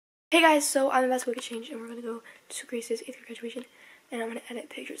Hey guys, so I'm about to go get changed and we're gonna go to Grace's 8th grade graduation and I'm gonna edit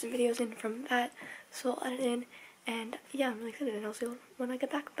pictures and videos in from that. So I'll edit in and yeah, I'm really excited and I'll see you when I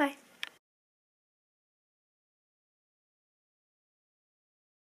get back. Bye.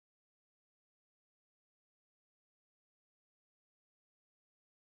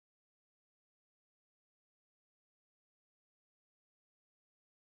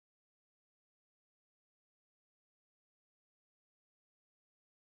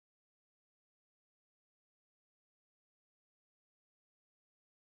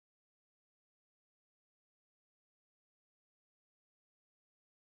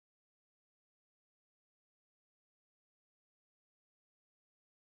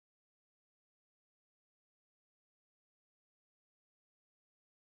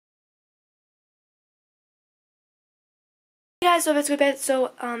 Hey guys, so let's go to bed.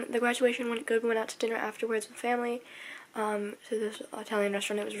 So the graduation went good. We went out to dinner afterwards with family to this Italian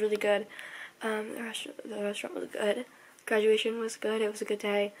restaurant. It was really good. The restaurant was good. Graduation was good. It was a good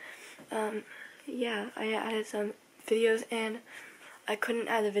day. Yeah, I added some videos and I couldn't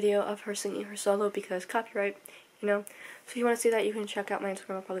add the video of her singing her solo because copyright, you know. So if you want to see that, you can check out my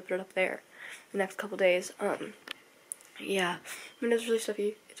Instagram. I'll probably put it up there the next couple days. Yeah, I mean, it's really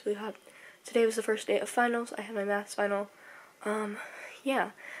stuffy. It's really hot. Today was the first day of finals. I had my math final.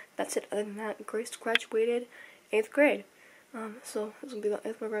 Yeah, that's it. Other than that, Grace graduated 8th grade. So this will be the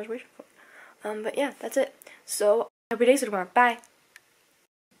 8th grade graduation. But yeah, that's it. So, happy days tomorrow. Bye.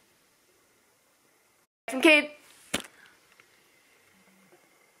 From Kate.